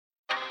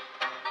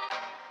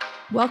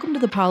Welcome to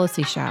the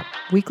Policy Shop,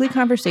 weekly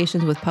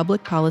conversations with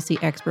public policy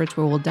experts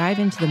where we'll dive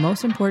into the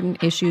most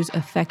important issues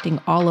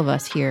affecting all of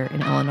us here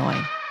in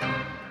Illinois.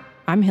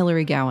 I'm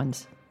Hillary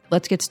Gowans.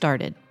 Let's get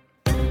started.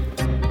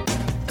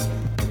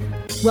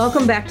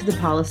 Welcome back to the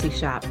Policy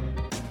Shop.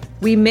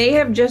 We may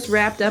have just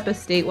wrapped up a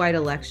statewide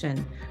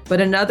election, but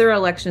another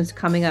election's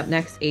coming up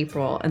next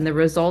April, and the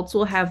results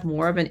will have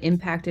more of an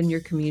impact in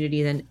your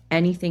community than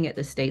anything at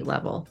the state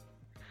level.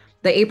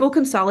 The April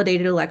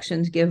consolidated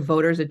elections give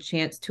voters a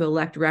chance to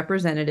elect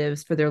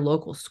representatives for their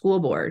local school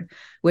board,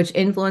 which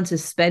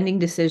influences spending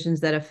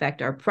decisions that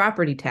affect our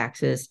property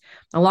taxes,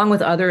 along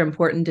with other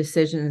important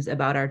decisions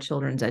about our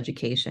children's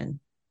education.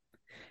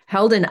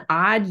 Held in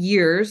odd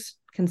years,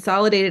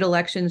 consolidated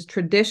elections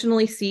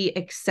traditionally see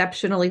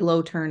exceptionally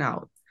low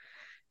turnout.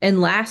 In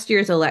last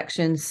year's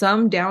election,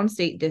 some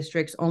downstate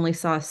districts only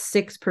saw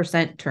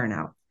 6%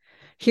 turnout.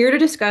 Here to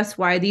discuss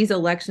why these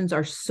elections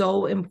are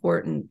so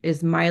important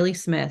is Mailee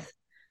Smith,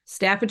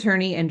 staff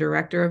attorney and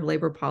director of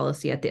labor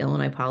policy at the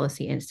Illinois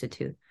Policy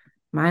Institute.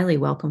 Mailee,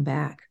 welcome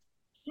back.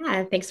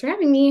 Yeah, thanks for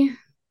having me.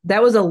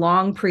 That was a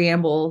long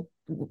preamble.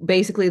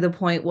 Basically, the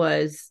point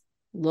was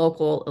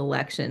local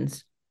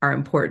elections are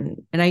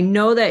important. And I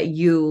know that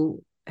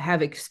you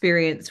have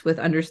experience with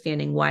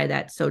understanding why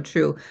that's so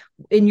true.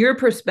 In your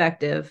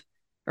perspective,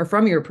 or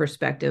from your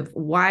perspective,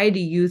 why do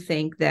you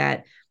think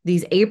that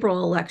these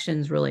April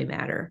elections really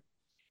matter?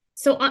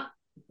 So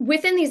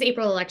within these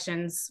April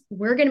elections,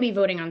 we're going to be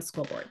voting on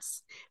school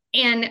boards.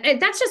 And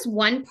that's just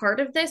one part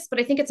of this, but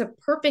I think it's a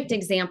perfect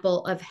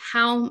example of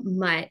how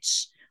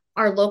much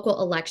our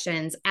local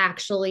elections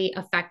actually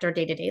affect our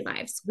day-to-day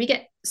lives. We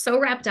get so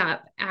wrapped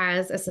up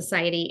as a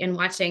society in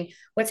watching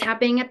what's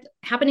happening at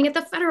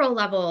the federal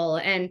level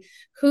and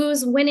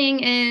who's winning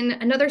in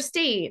another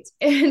state.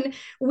 And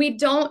we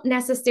don't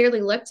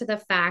necessarily look to the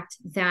fact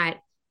that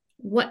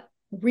what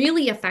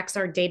really affects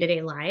our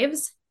day-to-day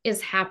lives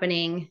is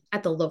happening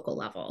at the local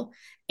level.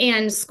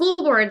 And school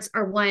boards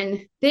are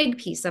one big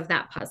piece of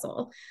that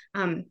puzzle.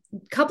 A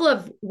couple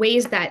of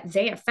ways that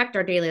they affect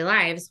our daily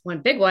lives.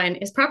 One big one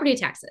is property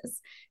taxes.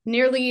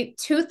 Nearly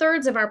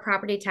 2/3 of our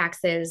property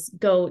taxes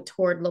go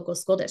toward local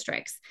school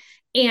districts.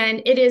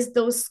 And it is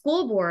those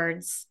school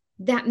boards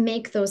that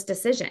make those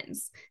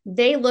decisions.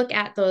 They look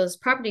at those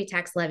property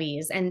tax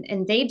levies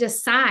and they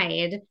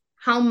decide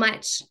how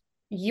much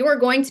you're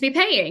going to be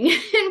paying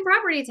in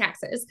property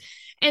taxes.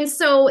 And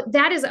so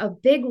that is a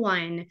big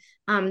one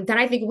that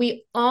I think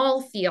we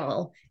all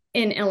feel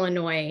in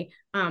Illinois.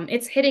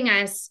 It's hitting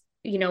us,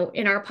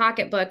 in our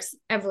pocketbooks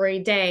every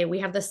day. We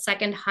have the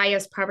second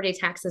highest property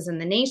taxes in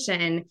the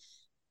nation.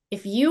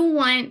 If you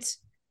want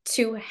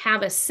to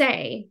have a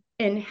say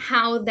in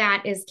how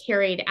that is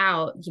carried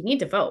out, you need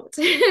to vote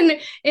in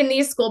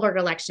these school board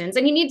elections,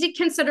 and you need to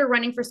consider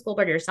running for school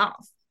board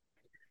yourself.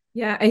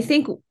 Yeah, I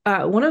think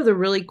one of the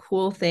really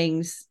cool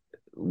things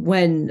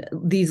when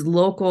these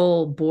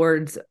local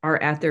boards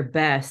are at their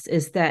best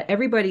is that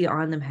everybody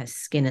on them has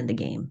skin in the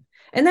game.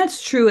 And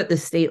that's true at the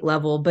state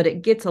level, but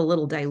it gets a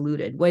little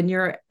diluted. When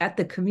you're at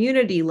the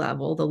community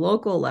level, the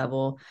local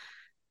level,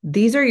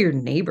 these are your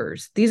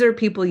neighbors. These are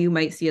people you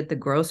might see at the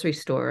grocery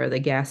store or the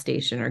gas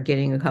station or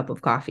getting a cup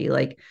of coffee.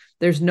 Like,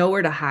 there's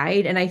nowhere to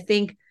hide. And I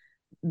think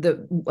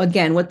what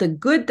the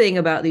good thing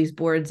about these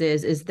boards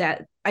is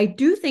that I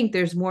do think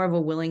there's more of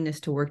a willingness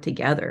to work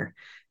together,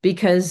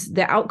 because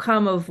the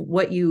outcome of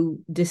what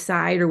you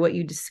decide or what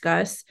you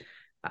discuss,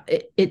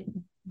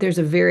 there's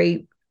a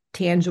very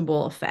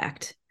tangible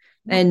effect.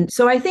 And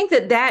so I think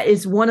that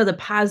is one of the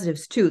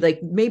positives too.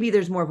 Like, maybe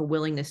there's more of a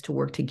willingness to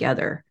work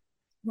together.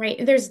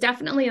 Right. There's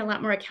definitely a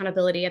lot more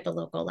accountability at the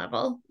local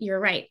level. You're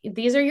right.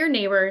 These are your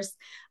neighbors.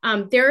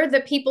 They're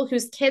the people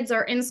whose kids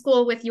are in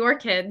school with your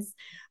kids.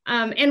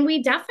 And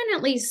we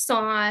definitely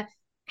saw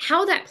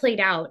how that played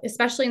out,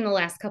 especially in the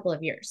last couple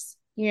of years.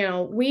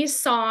 We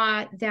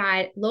saw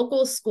that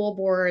local school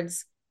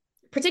boards,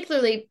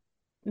 particularly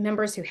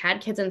members who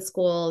had kids in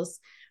schools,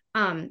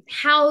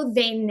 how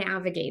they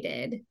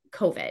navigated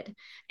COVID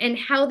and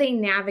how they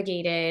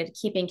navigated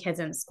keeping kids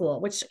in school,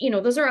 which,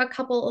 those are a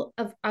couple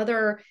of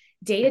other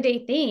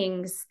day-to-day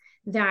things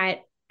that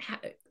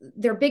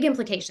they're big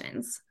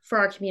implications for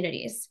our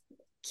communities.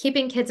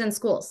 Keeping kids in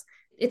schools.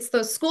 It's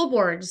those school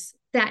boards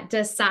that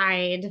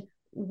decide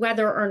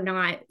whether or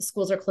not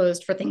schools are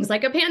closed for things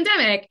like a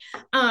pandemic.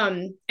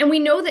 And we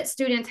know that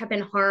students have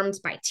been harmed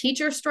by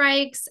teacher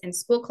strikes and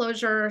school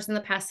closures in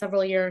the past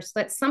several years.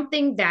 That's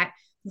something that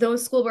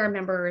those school board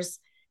members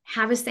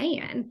have a say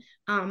in.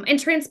 And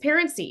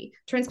transparency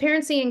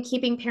in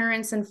keeping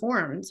parents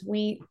informed.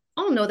 We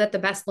all know that the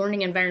best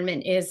learning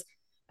environment is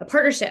a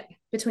partnership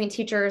between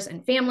teachers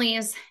and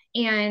families.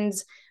 And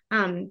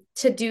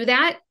to do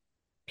that,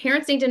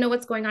 parents need to know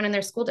what's going on in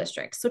their school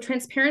districts. So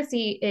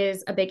transparency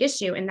is a big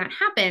issue, and that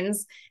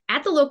happens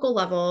at the local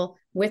level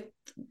with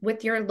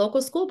your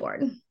local school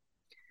board.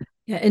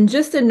 Yeah, and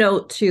just a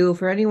note too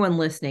for anyone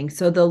listening.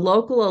 So the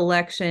local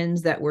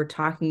elections that we're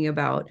talking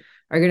about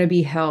are going to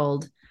be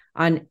held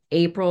on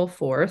April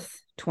 4th,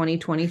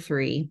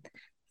 2023.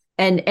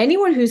 And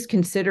anyone who's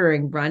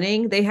considering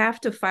running, they have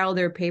to file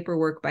their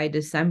paperwork by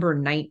December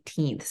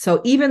 19th.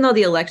 So even though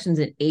the election's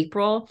in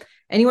April,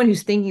 anyone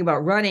who's thinking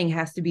about running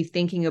has to be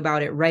thinking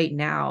about it right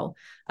now.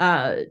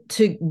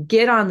 To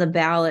get on the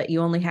ballot,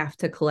 you only have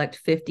to collect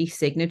 50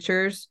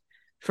 signatures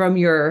from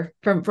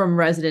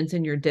residents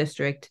in your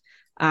district.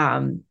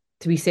 To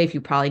be safe, you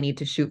probably need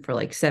to shoot for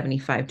like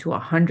 75 to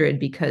 100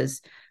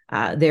 because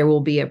there will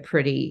be a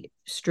pretty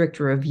strict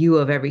review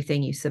of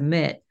everything you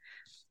submit.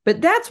 But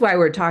that's why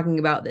we're talking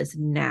about this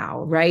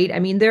now, right? I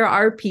mean, there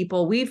are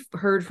people, we've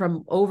heard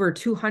from over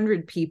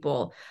 200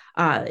 people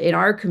in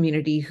our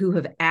community who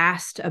have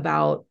asked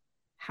about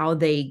how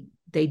they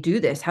do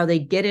this, how they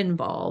get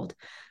involved.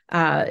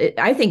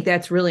 I think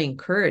that's really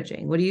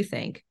encouraging. What do you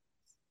think?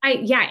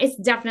 Yeah, it's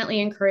definitely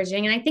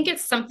encouraging. And I think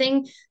it's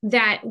something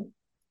that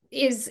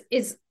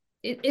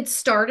it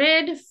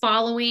started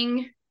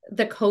following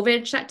the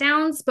COVID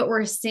shutdowns, but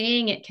we're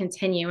seeing it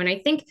continue. And I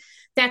think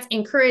that's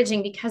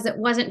encouraging because it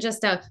wasn't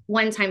just a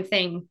one-time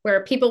thing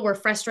where people were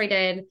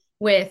frustrated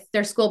with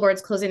their school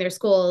boards closing their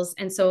schools.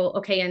 And so,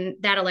 okay, in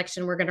that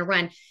election, we're going to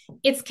run.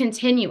 It's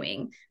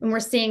continuing and we're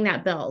seeing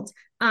that build.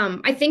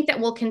 I think that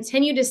we'll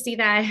continue to see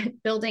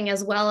that building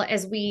as well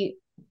as we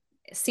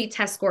see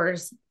test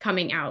scores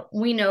coming out.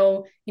 We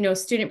know,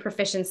 student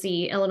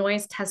proficiency,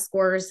 Illinois' test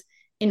scores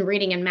in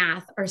reading and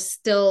math are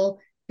still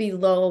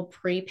below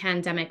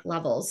pre-pandemic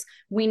levels.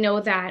 We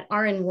know that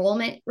our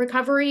enrollment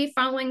recovery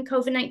following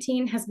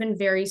COVID-19 has been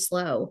very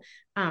slow.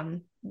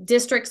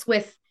 Districts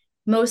with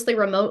mostly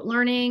remote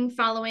learning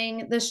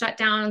following the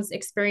shutdowns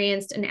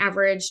experienced an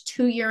average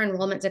 2-year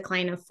enrollment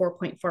decline of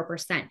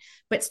 4.4%.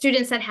 But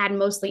students that had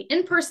mostly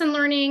in-person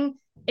learning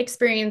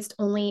experienced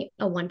only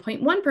a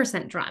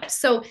 1.1% drop.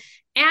 So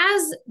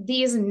as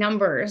these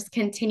numbers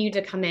continue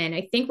to come in,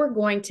 I think we're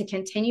going to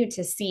continue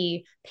to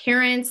see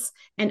parents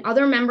and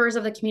other members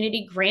of the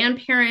community,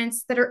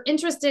 grandparents that are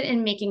interested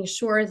in making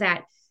sure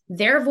that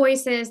their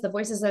voices, the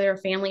voices of their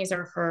families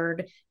are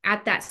heard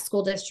at that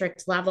school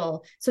district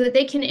level so that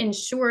they can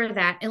ensure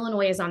that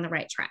Illinois is on the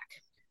right track.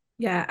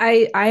 Yeah,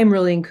 I am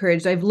really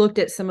encouraged. I've looked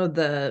at some of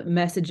the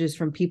messages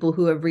from people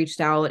who have reached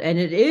out, and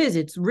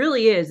it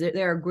really is.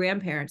 There are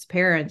grandparents,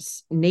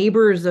 parents,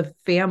 neighbors of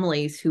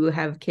families who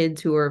have kids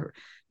who are,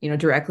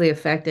 directly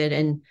affected.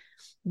 And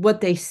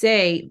what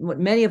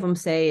many of them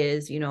say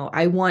is,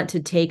 I want to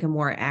take a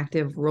more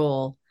active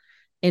role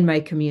in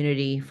my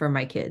community for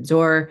my kids,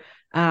 or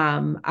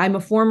I'm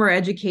a former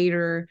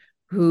educator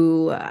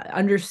who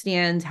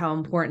understands how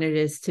important it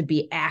is to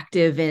be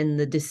active in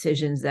the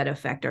decisions that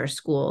affect our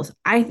schools.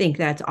 I think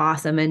that's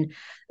awesome. And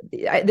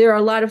there are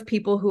a lot of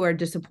people who are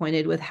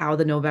disappointed with how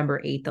the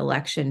November 8th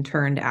election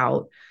turned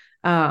out.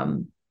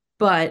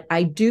 But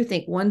I do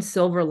think one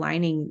silver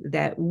lining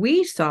that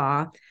we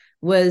saw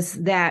was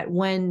that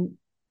when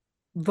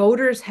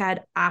voters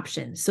had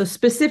options, so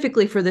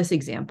specifically for this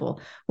example,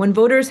 when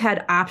voters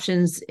had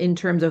options in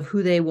terms of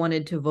who they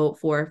wanted to vote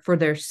for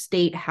their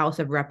state House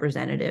of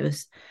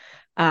Representatives,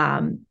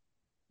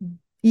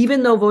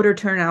 even though voter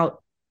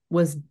turnout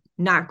was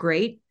not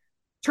great,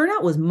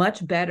 turnout was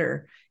much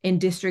better in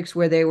districts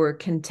where they were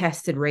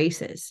contested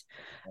races.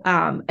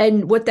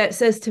 And what that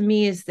says to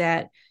me is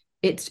that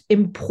it's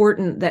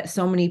important that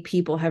so many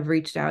people have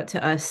reached out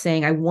to us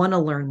saying, I want to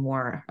learn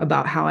more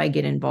about how I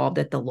get involved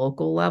at the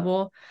local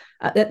level.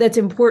 That's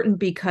important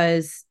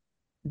because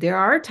there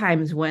are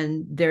times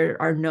when there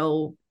are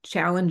no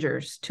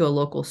challengers to a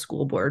local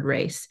school board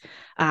race,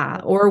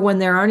 or when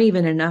there aren't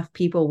even enough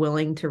people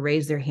willing to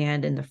raise their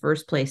hand in the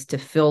first place to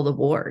fill the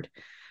board.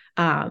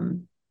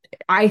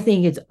 I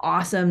think it's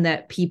awesome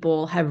that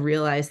people have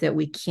realized that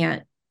we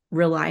can't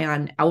rely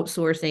on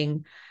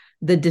outsourcing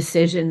the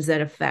decisions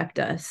that affect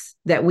us,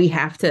 that we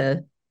have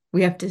to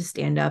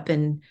stand up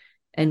and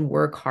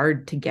work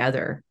hard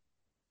together.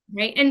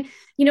 Right. And,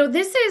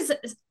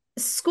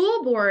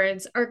 school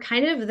boards are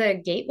kind of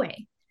the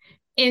gateway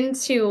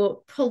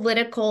into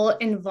political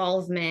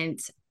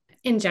involvement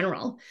in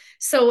general.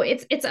 So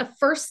it's a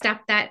first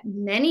step that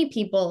many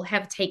people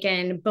have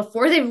taken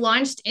before they've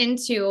launched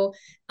into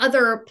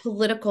other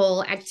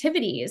political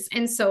activities.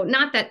 And so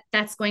not that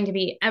that's going to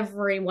be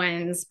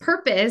everyone's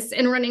purpose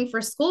in running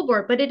for school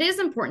board, but it is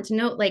important to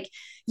note,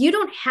 you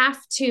don't have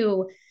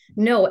to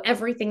know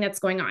everything that's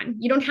going on.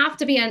 You don't have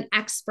to be an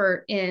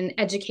expert in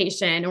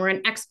education or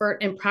an expert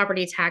in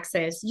property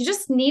taxes. You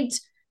just need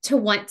to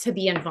want to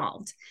be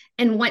involved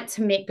and want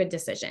to make good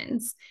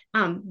decisions.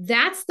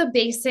 That's the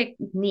basic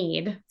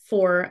need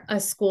for a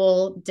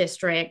school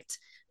district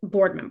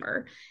board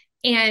member.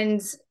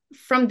 And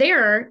from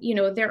there,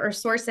 there are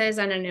sources,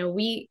 and I know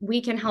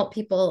we can help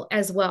people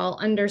as well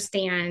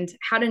understand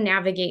how to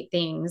navigate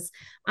things.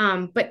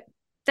 But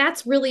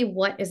that's really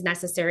what is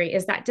necessary,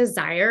 is that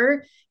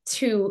desire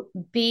to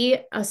be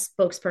a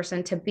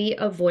spokesperson, to be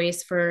a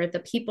voice for the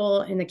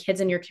people and the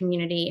kids in your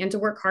community, and to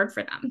work hard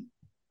for them.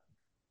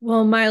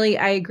 Well, Mailee,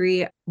 I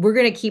agree. We're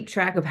going to keep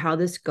track of how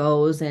this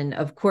goes. And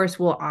of course,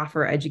 we'll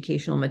offer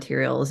educational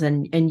materials,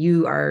 and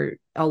you are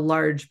a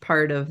large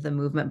part of the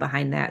movement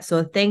behind that.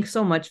 So thanks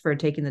so much for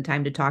taking the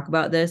time to talk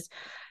about this.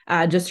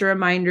 Just a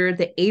reminder,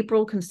 the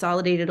April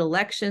consolidated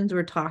elections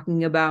we're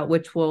talking about,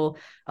 which will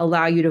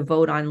allow you to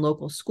vote on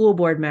local school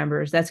board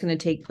members, that's going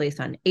to take place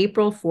on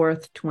April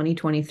 4th,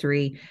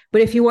 2023.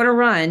 But if you want to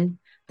run,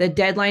 the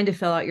deadline to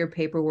fill out your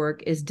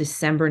paperwork is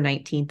December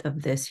 19th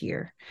of this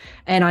year.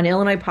 And on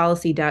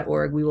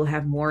illinoispolicy.org, we will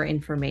have more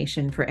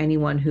information for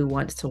anyone who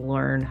wants to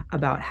learn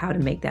about how to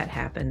make that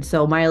happen.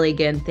 So Mailee,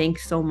 again,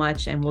 thanks so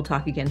much, and we'll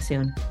talk again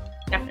soon.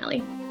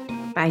 Definitely.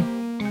 Bye.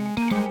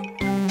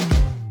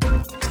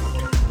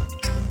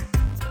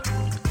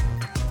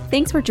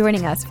 Thanks for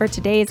joining us for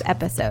today's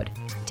episode.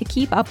 To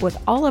keep up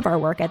with all of our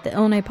work at the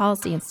Illinois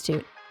Policy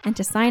Institute and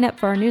to sign up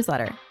for our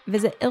newsletter,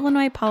 visit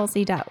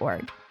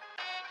illinoispolicy.org.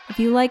 If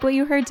you like what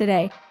you heard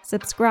today,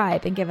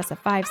 subscribe and give us a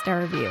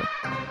 5-star review.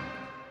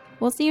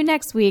 We'll see you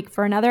next week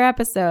for another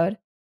episode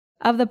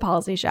of The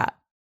Policy Shop.